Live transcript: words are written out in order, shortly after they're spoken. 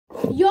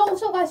Yo,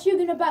 what's up guys,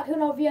 Hugo back with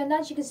another video, and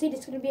as you can see, this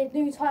is going to be a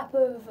new type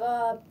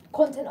of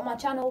content on my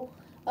channel.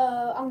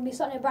 I'm going to be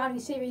starting a brand new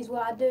series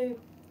where I do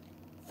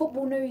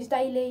football news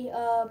daily,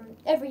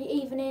 every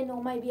evening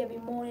or maybe every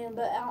morning,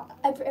 but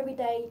every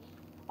day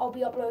I'll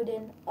be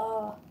uploading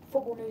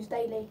football news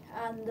daily.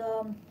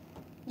 And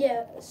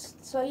yeah,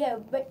 so yeah,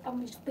 I'm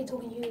going to be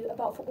talking to you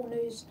about football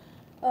news.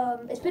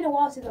 It's been a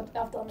while since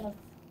I've done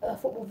a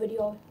football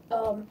video.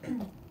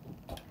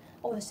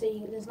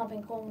 Obviously there's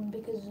nothing on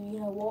because you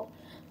know what,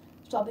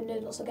 so I've been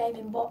doing lots of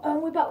gaming, but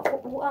we're back with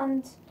football,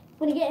 and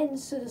we're going to get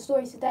into the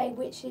story today,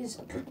 which is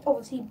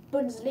obviously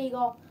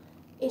Bundesliga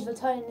is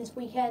returning this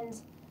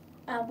weekend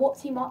and what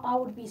team I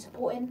would be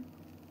supporting.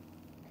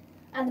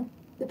 And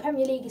the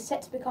Premier League is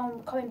set to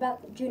coming back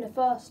June the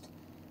 1st,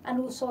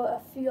 and also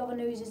a few other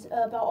news is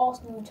about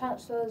Arsenal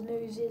transfers.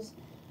 News is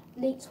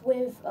leaked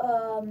with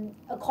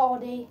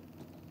Icardi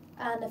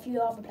and a few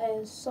other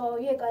players. So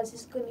yeah guys,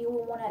 this is going to be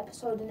all in one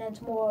episode, and then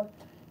tomorrow,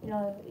 you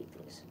know,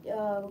 we're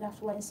going to have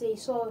to wait and see.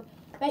 So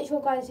make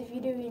sure guys, if you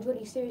do enjoy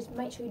these series,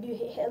 make sure you do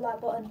hit a like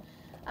button,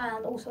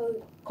 and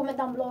also comment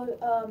down below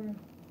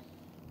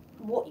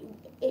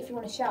if you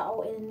want to shout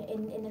out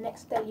in the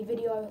next daily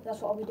video.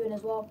 That's what I'll be doing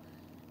as well.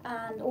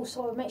 And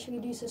also make sure you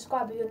do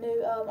subscribe if you're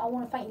new. I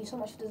want to thank you so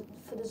much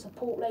for the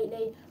support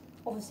lately.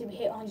 Obviously we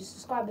hit 100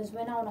 subscribers,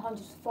 we're now on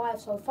 105,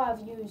 so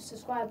 5 of you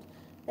subscribed.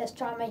 Let's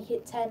try and make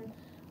it 10.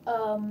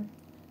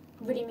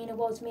 Really mean the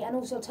world to me. And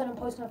also turn on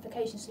post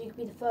notifications so you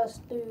can be the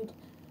first dude,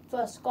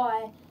 first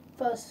guy,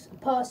 first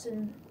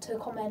person to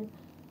comment,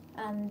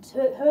 and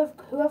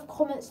whoever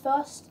comments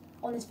first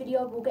on this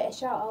video will get a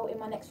shout out in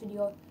my next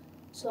video.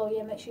 So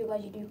yeah, make sure you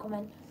guys do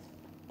comment.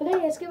 But yeah,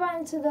 let's get right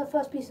into the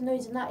first piece of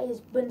news, and that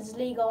is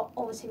Bundesliga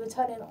obviously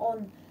returning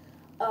on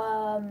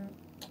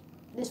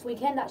this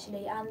weekend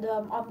actually, and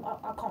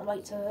I can't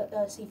wait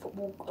to see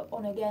football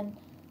on again.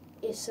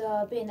 It's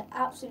been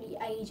absolutely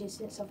ages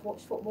since I've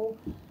watched football.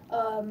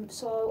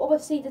 So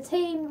obviously the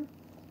team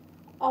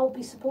I'll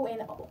be supporting,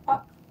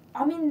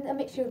 I'm in a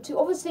mixture of two.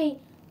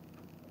 Obviously,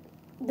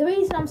 the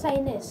reason I'm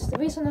saying where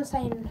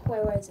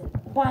is it,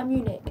 Bayern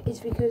Munich,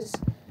 is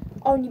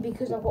only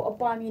because I've got a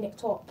Bayern Munich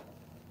top.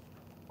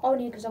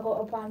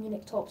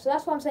 So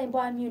that's why I'm saying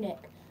Bayern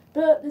Munich.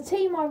 But the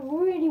team I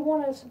really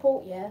want to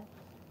support, yeah,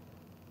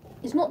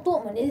 is not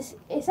Dortmund.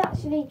 It's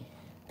actually,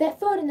 they're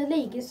third in the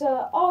league. It's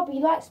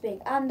RB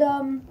Leipzig, and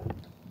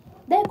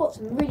they've got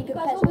some really good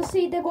players.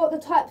 Obviously, they've got the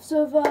types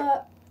of.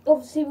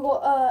 Obviously, we've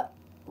got.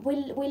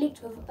 We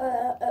leaked with.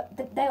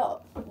 They are.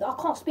 I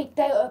can't speak.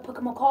 They are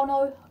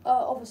Pocamacano.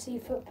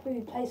 Obviously,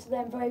 who plays for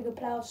them, very good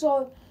player.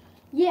 So,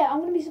 yeah,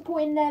 I'm going to be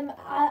supporting them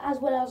as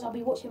well as I'll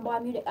be watching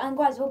Bayern Munich. And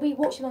guys, there'll be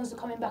watch-alongs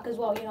coming back as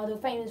well. You know, the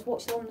famous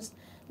watch-alongs.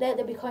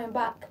 They'll be coming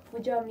back for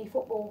Germany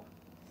football.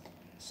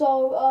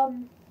 So,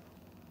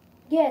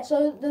 yeah.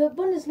 So the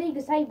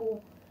Bundesliga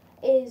table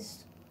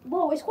is,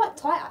 well, it's quite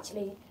tight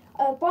actually.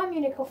 Bayern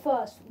Munich are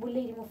first, we're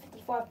leading with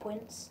 55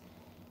 points.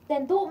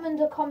 Then Dortmund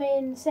are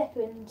coming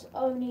second,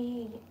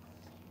 only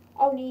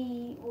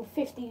with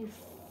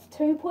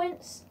 52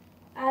 points,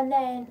 and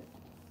then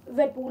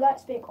Red Bull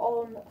Leipzig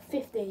on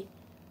 50.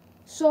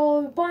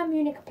 So Bayern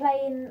Munich are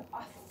playing,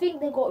 I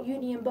think they got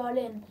Union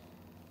Berlin.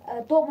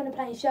 Dortmund are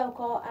playing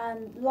Schalke,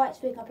 and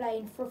Leipzig are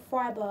playing for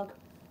Freiburg.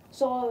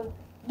 So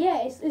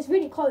yeah, it's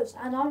really close,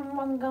 and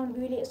I'm going to be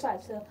really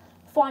excited to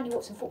finally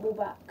watch some football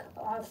back.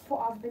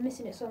 I've been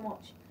missing it so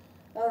much.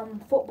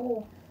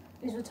 Football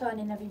is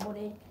returning,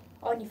 everybody.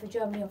 Only for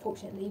Germany,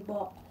 unfortunately.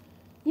 But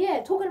yeah,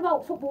 talking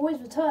about football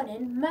is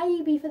returning.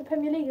 Maybe for the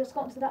Premier League, let's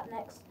get on to that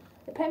next.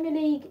 The Premier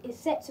League is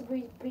set to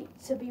be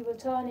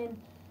returning.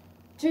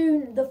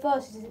 June the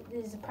 1st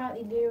is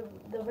apparently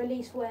the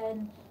release,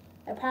 when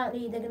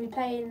apparently they're going to be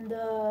playing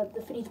the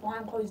finish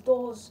behind closed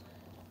doors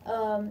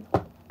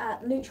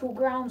at neutral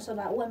ground, so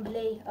like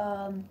Wembley.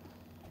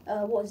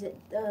 What is it?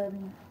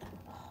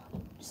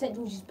 St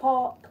George's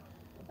Park,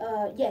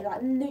 yeah,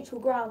 like neutral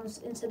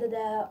grounds instead of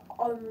their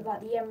own,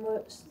 like the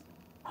Emirates.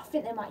 I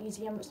think they might use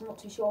the Emirates, I'm not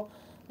too sure.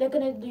 They're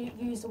going to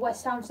use the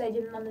West Ham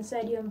Stadium and London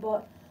Stadium,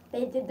 but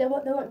they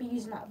won't be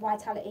using like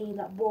Vitality,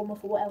 like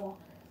Bournemouth or whatever.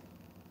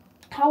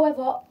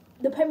 However,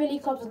 the Premier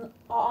League clubs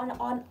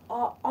are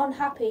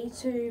unhappy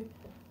to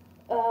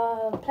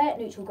play at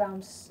neutral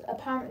grounds.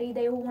 Apparently,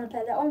 they all want to play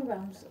at their own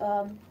grounds.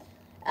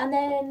 And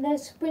then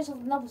there's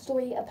another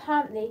story,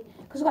 apparently,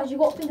 because guys,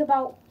 you've got to think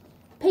about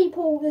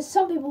people. There's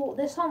some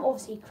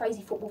obviously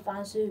crazy football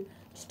fans who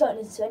just don't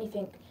listen to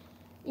anything,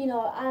 you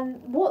know.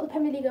 And what the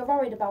Premier League are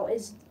worried about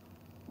is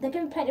they're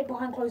going to be playing it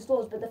behind closed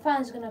doors, but the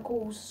fans are going to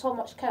cause so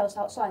much chaos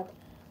outside.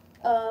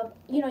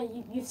 You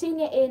know, you've seen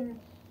it in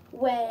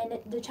when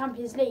the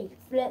Champions League,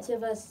 Valencia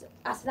versus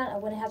Atalanta,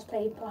 when it has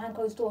played behind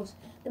closed doors.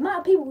 The amount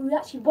of people who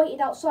actually waited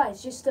outside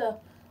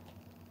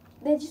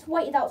they just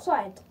waited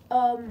outside.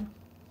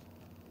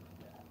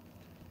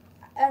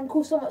 And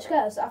cause so much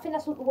chaos. I think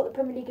that's what the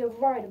Premier League are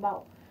worried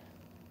about.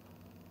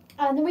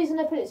 And the reason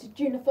they put it to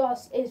June the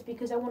 1st is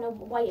because they want to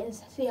wait and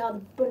see how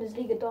the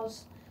Bundesliga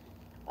does.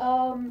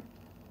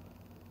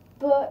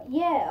 But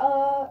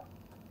yeah,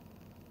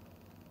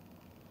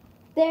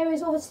 there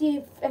is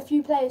obviously a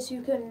few players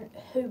who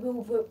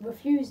will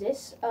refuse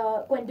this.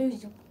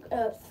 Guendouzi,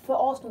 for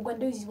Arsenal,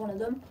 Guendouzi is one of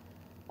them.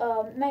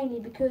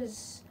 Mainly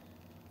because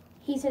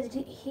he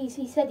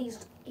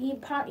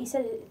apparently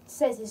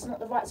says it's not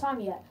the right time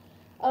yet.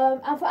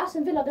 And for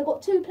Aston Villa, they've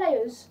got two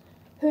players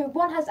who,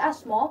 one has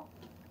asthma,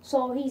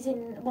 so he's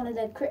in one of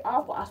their.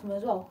 I've got asthma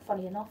as well,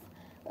 funny enough.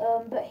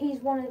 But he's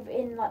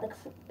in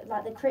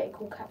the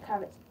critical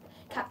character.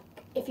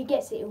 If he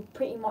gets it, it'll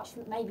pretty much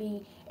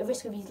maybe a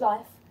risk of his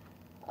life.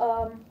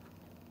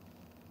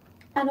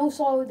 And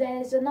also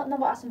there's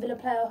another Aston Villa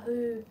player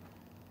who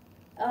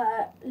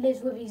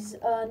lives with his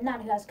nan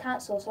who has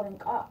cancer or something.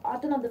 I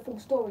don't know the full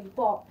story,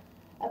 but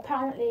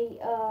apparently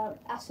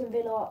Aston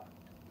Villa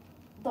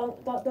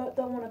don't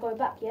want to go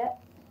back yet.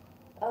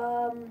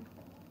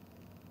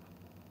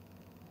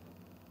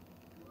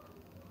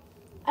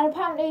 And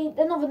apparently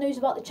another news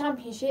about the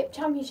Championship.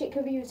 Championship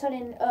could be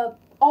returning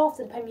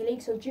after the Premier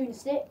League, so June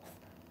 6th.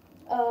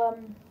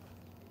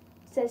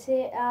 Says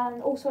here,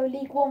 and also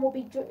League One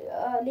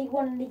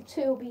and League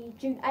Two will be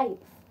June 8th.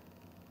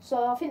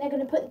 So I think they're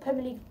going to put the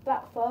Premier League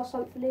back first,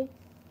 hopefully.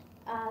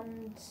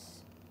 And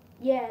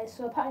yeah,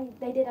 so apparently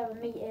they did have a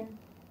meeting,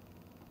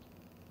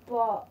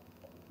 but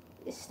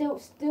it's still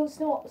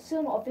not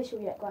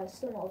official yet, guys.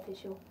 Still not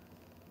official.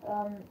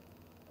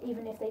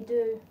 Even if they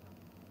do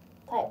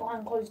play it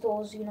behind closed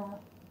doors, you know.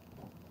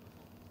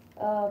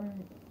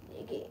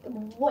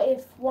 What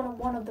if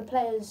one of the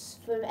players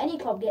from any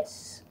club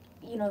gets,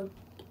 you know,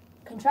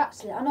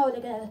 contracts it? I know they're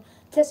gonna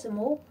test them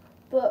all,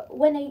 but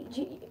when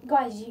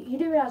guys, you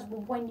do realise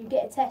when you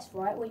get a test,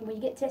 right? When you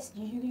get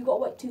tested, you got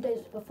to wait 2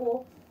 days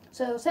before.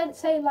 So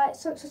say like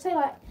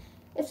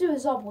if for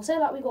example, say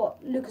like we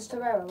got Lucas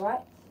Torreira,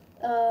 right?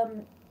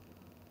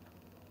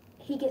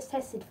 He gets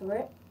tested for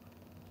it,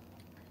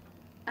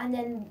 and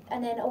then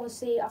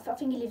obviously I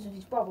think he lives with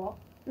his brother.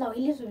 No,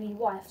 he lives with his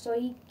wife. So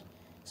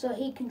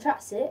he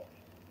contracts it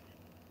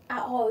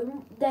at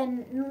home.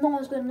 Then no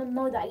one's going to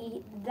know that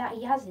he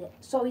has it.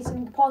 So he's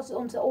going to pass it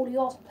on to all the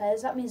Arsenal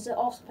players. That means the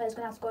Arsenal players are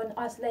going to have to go in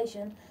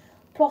isolation,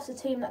 plus the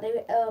team that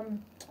they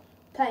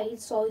played.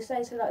 So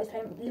say like he's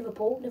playing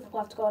Liverpool. Liverpool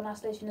have to go in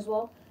isolation as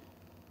well.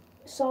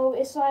 So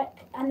it's like,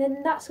 and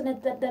then that's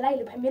going to delay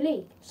the Premier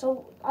League.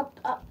 So I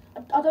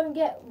don't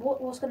get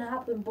what's going to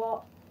happen,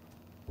 but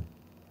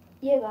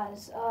yeah,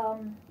 guys,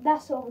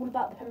 that's all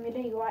about the Premier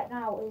League right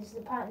now. Is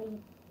apparently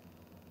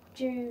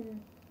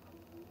June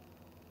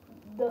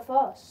the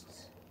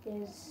 1st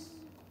is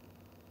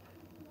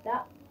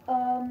that.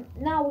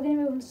 Now we're going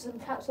to move on to some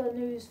transfer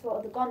news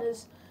for the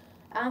Gunners,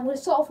 and we'll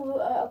start off with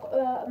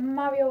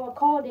Mario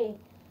Icardi,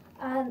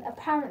 and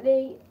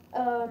apparently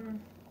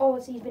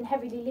obviously he's been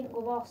heavily linked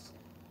with us,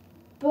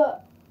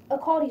 but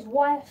Icardi's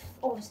wife,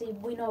 obviously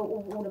we know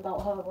all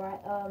about her, right,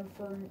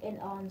 from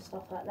Inter and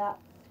stuff like that.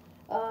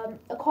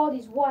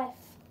 Icardi's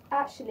wife,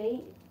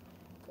 actually,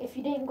 if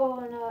you didn't go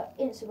on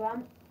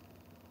Instagram,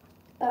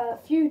 a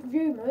few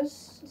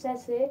rumours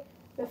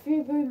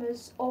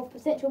of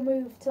potential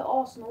move to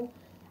Arsenal,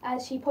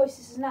 as she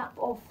posted a snap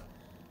of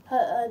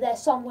their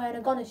son wearing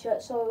a Gunner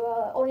shirt. So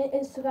on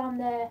Instagram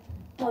there,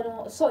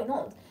 not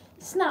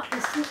Snap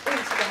is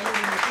Instagram,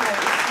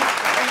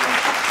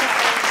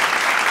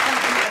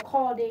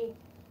 Icardi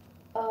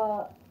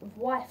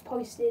wife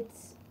posted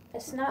a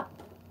snap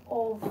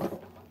of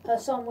her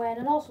son wearing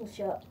an Arsenal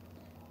shirt.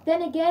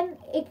 Then again,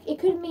 it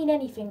could mean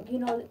anything, you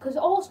know, because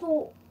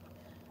Arsenal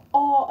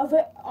are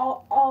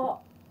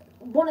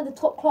one of the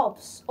top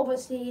clubs,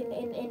 obviously,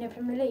 in the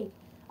Premier League.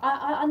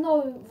 I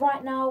know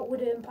right now we're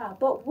doing bad,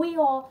 but we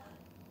are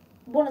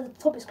one of the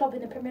toppest clubs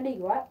in the Premier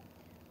League, right?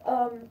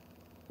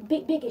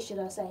 Biggest, should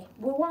I say?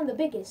 We're one of the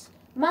biggest.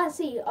 Man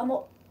City are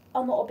not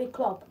a big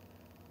club.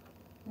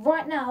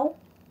 Right now,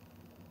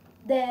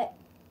 they're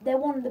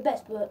one of the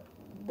best, but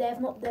they're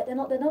not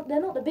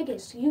the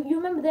biggest. You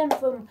remember them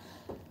from,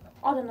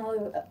 I don't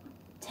know,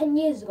 10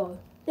 years ago.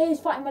 They was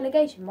fighting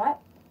relegation, right?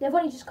 They've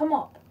only just come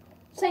up.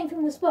 Same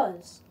thing with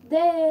Spurs.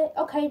 They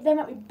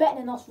might be better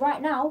than us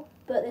right now,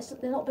 but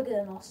they're not bigger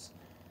than us.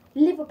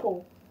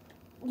 Liverpool,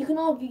 you can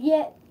argue,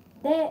 yeah,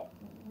 they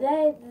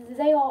are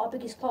our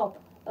biggest club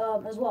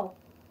as well.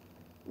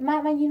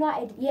 Man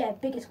United, yeah,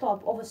 biggest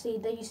club. Obviously,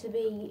 they used to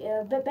be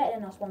a bit better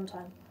than us one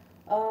time.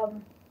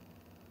 And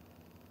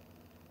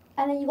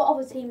then you got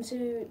other teams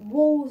who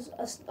Wolves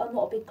are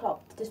not a big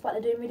club, despite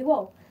they're doing really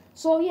well.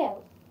 So yeah,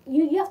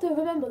 you have to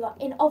remember that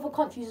in other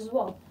countries as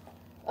well.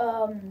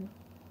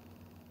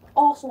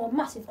 Arsenal are a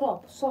massive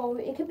club, so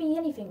it could be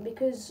anything,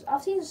 because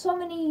I've seen so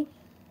many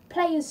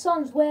players'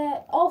 sons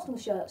wear Arsenal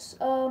shirts.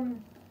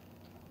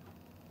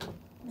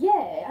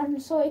 Yeah,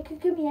 and so it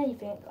could be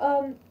anything.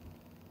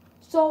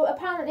 So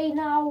apparently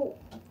now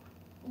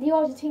the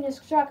Argentinian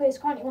striker is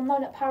currently on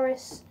loan at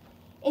Paris.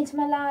 Inter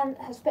Milan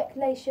has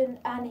speculation,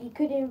 and he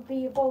could even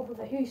be involved with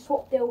a huge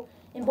swap deal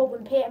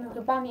involving Pierre-Emerick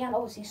Aubameyang.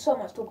 Obviously, so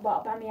much talk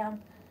about Aubameyang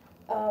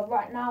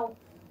right now.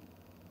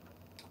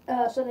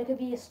 So there could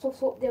be a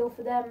swap deal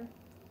for them.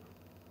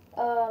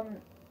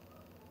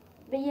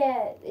 But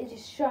yeah, it's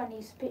just showing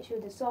his picture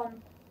of the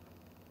son.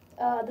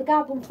 The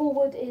Gabon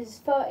forward is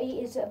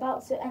 30, is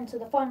about to enter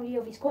the final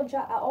year of his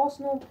contract at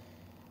Arsenal,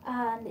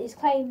 and his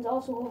claims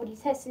Arsenal already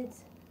tested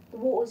the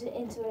waters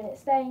into an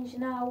exchange.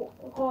 Now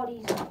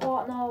Cardi's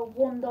partner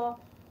Wanda,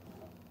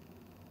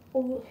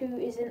 who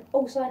is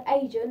also an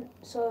agent,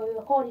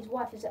 so Cardi's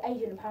wife is an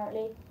agent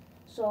apparently,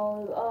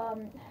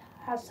 so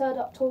has stirred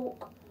up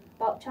talk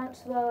about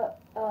transfer,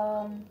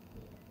 and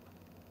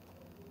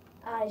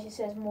she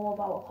says more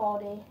about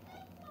Cardi.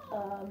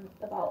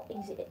 About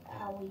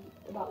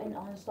about Inter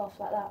and stuff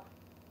like that.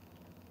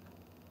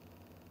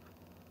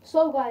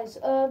 So guys,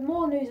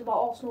 more news about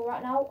Arsenal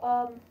right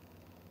now.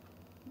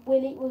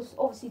 Willie was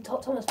obviously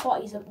Thomas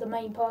Partey's the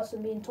main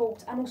person being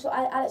talked, and also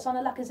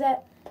Alexander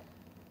Lacazette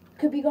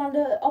could be going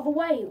the other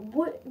way.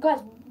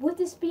 Guys, would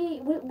this be?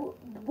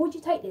 Would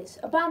you take this?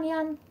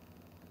 Aubameyang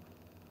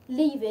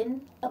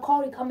leaving,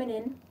 Akari coming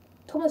in,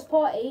 Thomas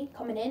Partey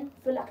coming in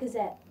for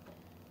Lacazette.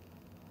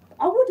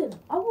 I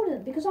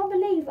wouldn't, because I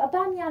believe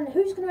Aubameyang,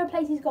 who's going to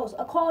replace his goals?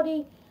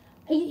 Akari,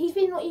 he's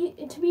been,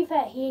 to be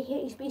fair,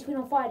 he's been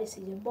on fire this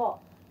season, but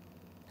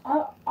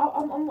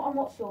I'm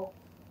not sure.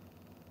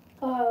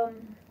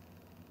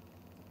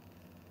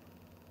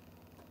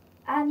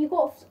 And you've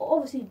got,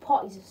 obviously,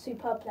 Partey's a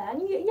superb player,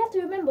 and you have to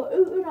remember,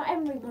 Unai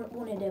Emery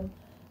wanted him,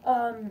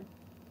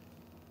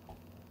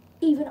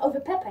 even over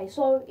Pepe,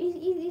 so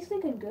he's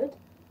looking good.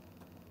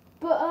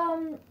 But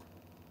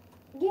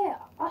yeah,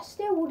 I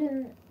still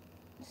wouldn't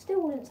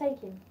take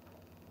him.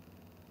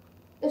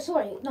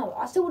 Sorry, no,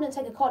 I still wouldn't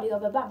take a Cardi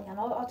over Aubameyang.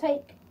 I'll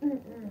take.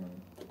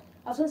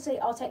 I was gonna say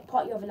I'll take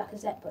Partey over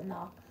Lacazette, but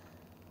nah.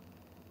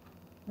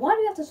 Why do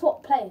we have to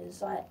swap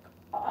players? Like,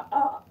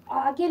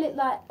 I get it.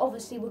 Like,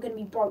 obviously we're gonna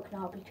be broke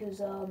now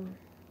because of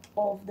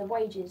the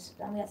wages,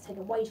 and we have to take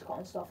a wage cut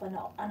and stuff, and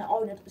the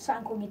owner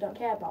Sankorn don't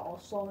care about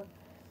us. So,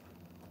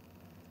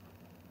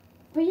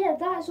 but yeah,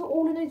 that's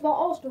all the news about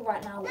Arsenal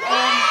right now.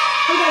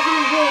 Hope you guys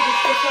enjoyed this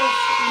first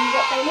news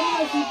update. Let me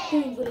know if you do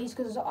enjoy these,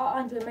 because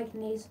I enjoy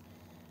making these.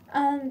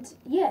 And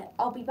yeah,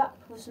 I'll be back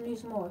with some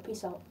news tomorrow.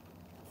 Peace out.